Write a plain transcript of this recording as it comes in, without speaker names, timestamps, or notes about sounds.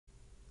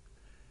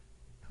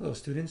Hello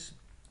students.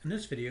 In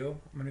this video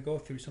I'm going to go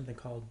through something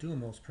called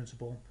Duhamel's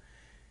principle.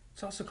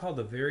 It's also called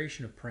the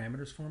variation of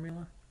parameters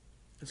formula.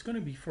 It's going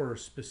to be for a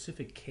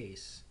specific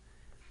case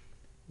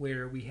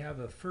where we have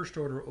a first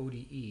order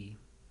ODE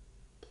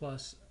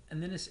plus,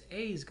 and then this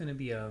A is going to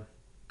be a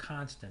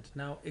constant.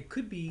 Now it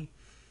could be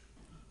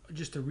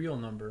just a real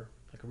number,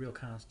 like a real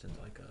constant,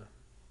 like a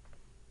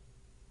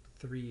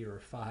 3 or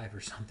a 5 or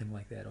something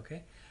like that,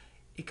 okay?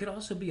 It could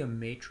also be a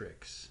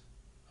matrix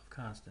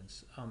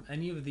constants.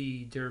 Any of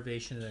the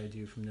derivation that I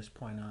do from this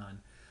point on,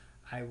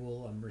 I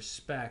will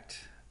respect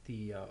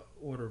the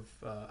order of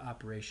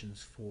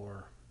operations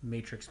for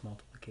matrix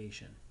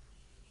multiplication.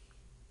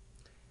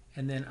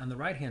 And then on the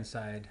right hand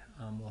side,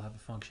 we'll have a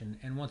function,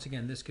 and once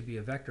again this could be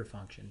a vector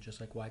function, just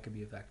like y could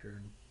be a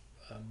vector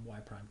and y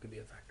prime could be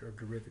a vector of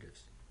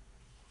derivatives.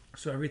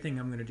 So everything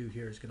I'm going to do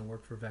here is going to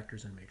work for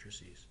vectors and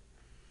matrices.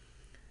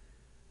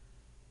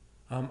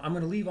 I'm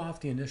going to leave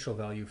off the initial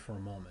value for a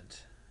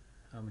moment.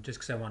 Just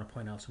because I want to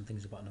point out some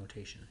things about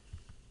notation.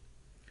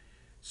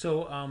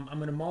 So I'm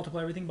going to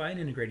multiply everything by an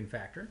integrating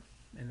factor,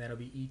 and that'll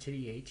be e to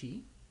the at.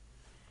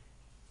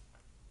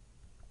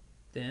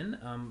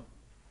 Then,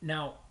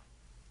 now,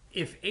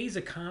 if a is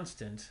a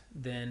constant,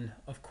 then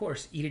of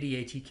course e to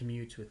the at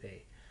commutes with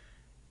a.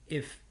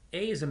 If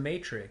a is a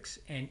matrix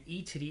and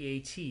e to the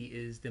at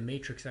is the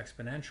matrix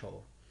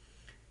exponential,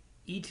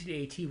 e to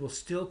the at will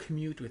still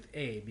commute with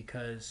a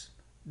because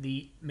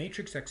the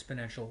matrix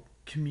exponential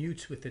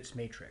commutes with its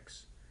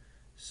matrix.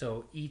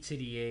 So e to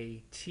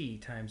the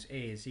at times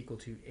a is equal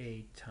to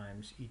a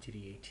times e to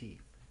the at.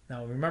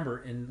 Now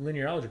remember, in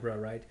linear algebra,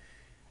 right,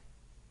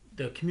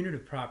 the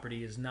commutative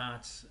property is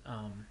not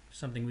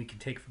something we can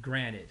take for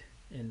granted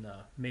in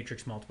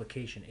matrix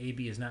multiplication.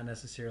 AB is not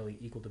necessarily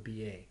equal to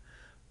BA.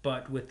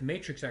 But with the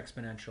matrix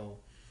exponential,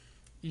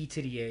 e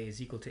to the a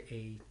is equal to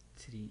a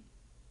to the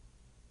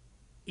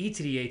e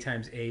to the a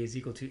times a is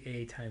equal to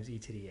a times e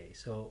to the a.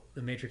 So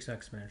the matrix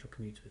exponential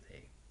commutes with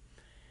a.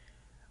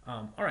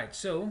 All right,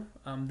 so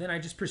then I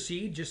just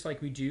proceed just like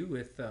we do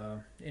with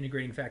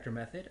integrating factor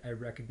method. I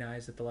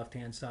recognize that the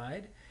left-hand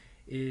side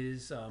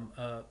is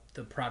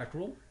the product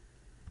rule.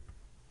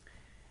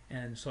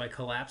 And so I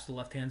collapse the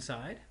left-hand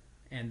side,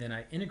 and then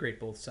I integrate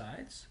both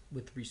sides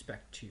with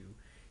respect to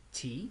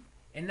t.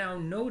 And now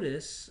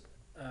notice,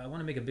 I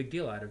want to make a big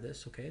deal out of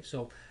this, okay?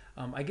 So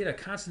I get a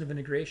constant of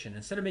integration.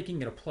 Instead of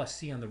making it a plus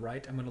c on the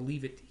right, I'm going to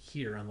leave it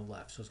here on the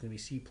left. So it's going to be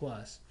c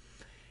plus.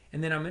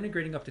 And then I'm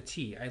integrating up to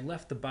t. I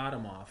left the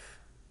bottom off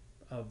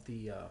of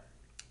the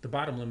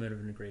bottom limit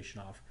of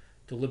integration off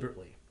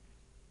deliberately.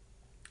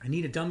 I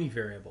need a dummy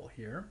variable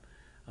here.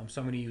 So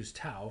I'm going to use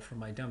tau for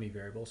my dummy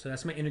variable. So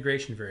that's my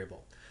integration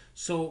variable.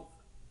 So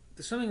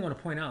there's something I want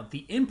to point out.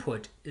 The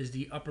input is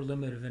the upper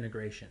limit of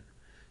integration.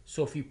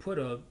 So if you put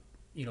a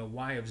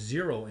y of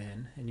 0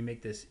 in, and you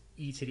make this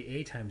e to the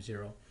a times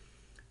 0,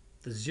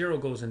 the 0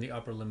 goes in the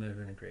upper limit of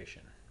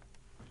integration.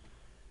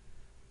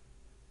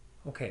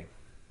 Okay,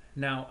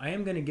 now I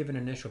am going to give an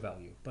initial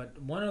value,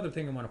 but one other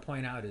thing I want to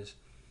point out is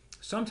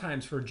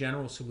sometimes for a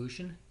general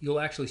solution, you'll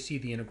actually see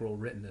the integral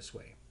written this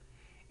way.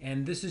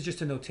 And this is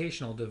just a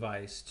notational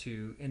device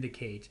to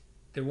indicate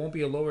there won't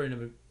be a lower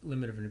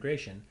limit of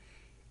integration.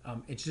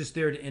 It's just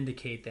there to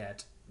indicate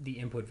that the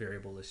input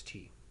variable is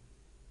t.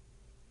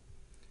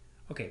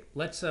 Okay,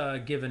 let's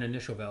give an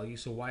initial value.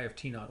 So y of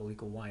t naught will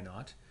equal y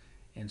naught.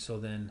 And so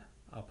then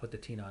I'll put the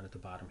t naught at the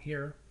bottom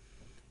here.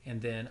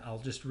 And then I'll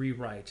just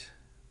rewrite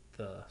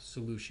the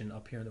solution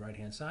up here on the right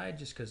hand side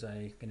just because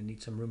I'm going to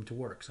need some room to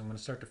work. So I'm going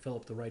to start to fill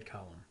up the right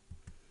column.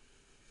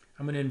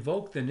 I'm going to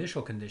invoke the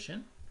initial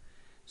condition.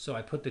 So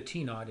I put the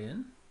t naught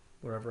in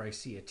wherever I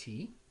see a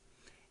t.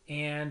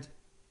 And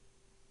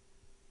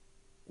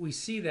we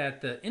see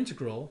that the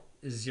integral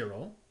is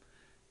 0.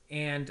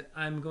 And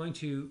I'm going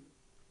to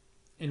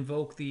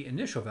invoke the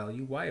initial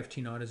value, y of t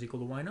naught is equal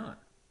to y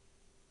naught.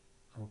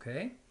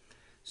 Okay,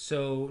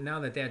 so now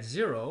that that's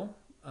 0,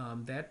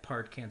 that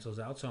part cancels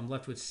out, so I'm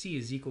left with c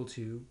is equal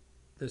to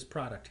this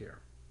product here.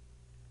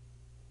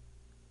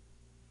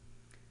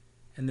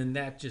 And then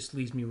that just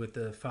leaves me with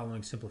the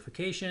following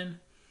simplification.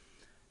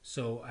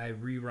 So I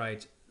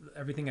rewrite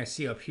everything I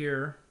see up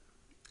here.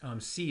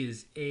 C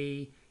is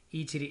a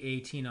e to the a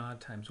t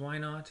naught times y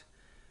naught.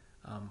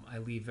 I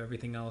leave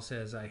everything else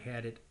as I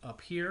had it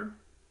up here.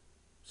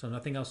 So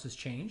nothing else has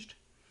changed.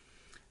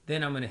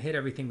 Then I'm going to hit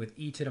everything with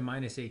e to the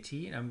minus at,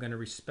 and I'm going to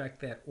respect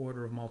that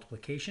order of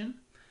multiplication.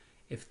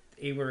 If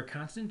a were a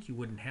constant, you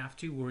wouldn't have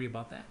to worry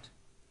about that.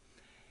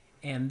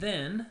 And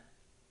then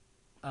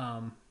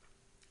I'm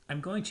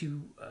going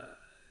to,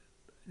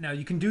 now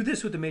you can do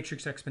this with the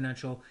matrix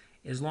exponential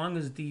as long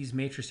as these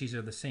matrices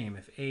are the same.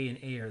 If a and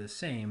a are the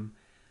same,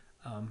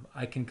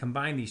 I can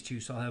combine these two.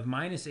 So I'll have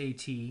minus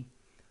at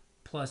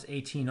plus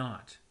at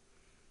naught.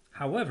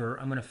 However,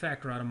 I'm going to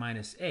factor out a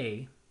minus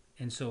a,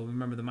 and so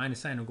remember the minus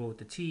sign will go with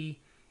the t,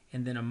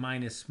 and then a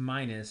minus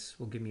minus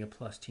will give me a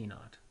plus t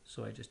naught.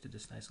 So I just did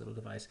this nice little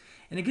device.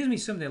 And it gives me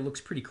something that looks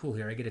pretty cool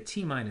here. I get a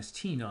t minus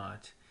t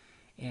naught,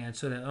 and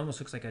so that almost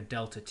looks like a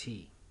delta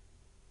t.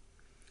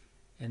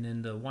 And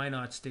then the y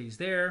naught stays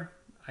there.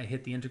 I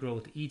hit the integral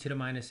with e to the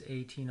minus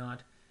at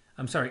naught.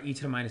 I'm sorry, e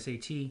to the minus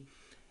at.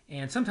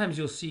 And sometimes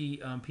you'll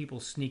see people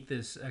sneak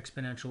this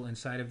exponential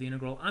inside of the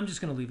integral. I'm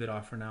just going to leave it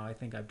off for now. I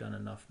think I've done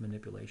enough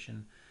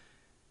manipulation.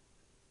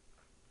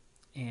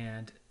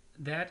 And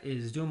that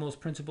is Duhamel's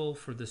principle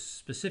for the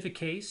specific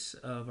case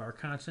of our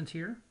constant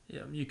here.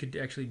 You could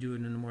actually do it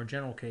in a more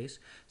general case.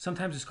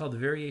 Sometimes it's called the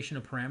variation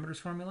of parameters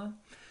formula.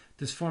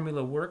 This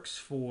formula works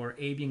for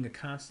a being a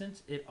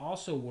constant. It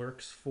also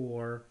works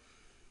for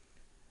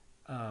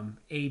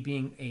a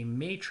being a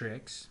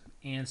matrix.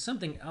 And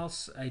something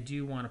else I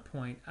do want to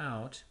point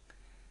out,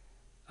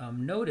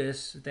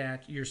 notice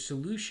that your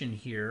solution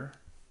here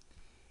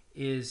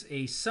is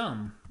a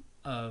sum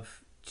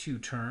of two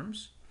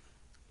terms.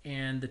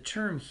 And the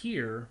term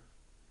here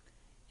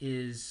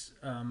is,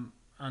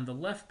 on the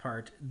left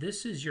part,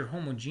 this is your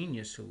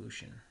homogeneous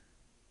solution.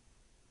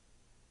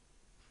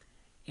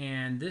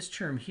 And this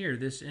term here,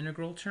 this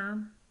integral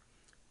term,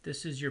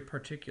 this is your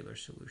particular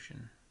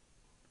solution.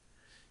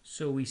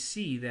 So we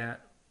see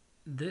that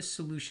this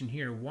solution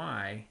here,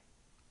 y,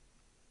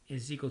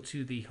 is equal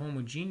to the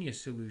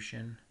homogeneous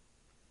solution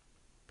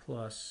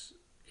plus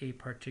a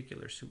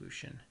particular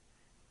solution.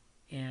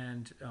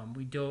 And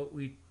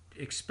we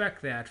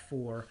expect that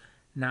for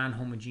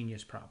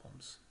non-homogeneous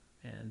problems.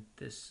 And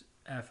this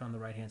f on the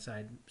right-hand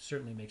side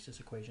certainly makes this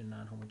equation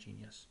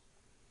non-homogeneous.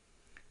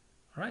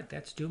 All right,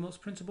 that's Duhamel's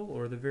principle,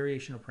 or the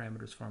variation of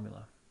parameters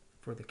formula,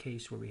 for the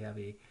case where we have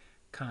a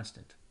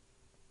constant.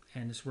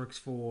 And this works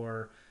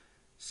for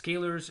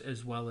scalars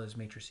as well as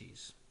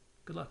matrices.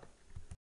 Good luck.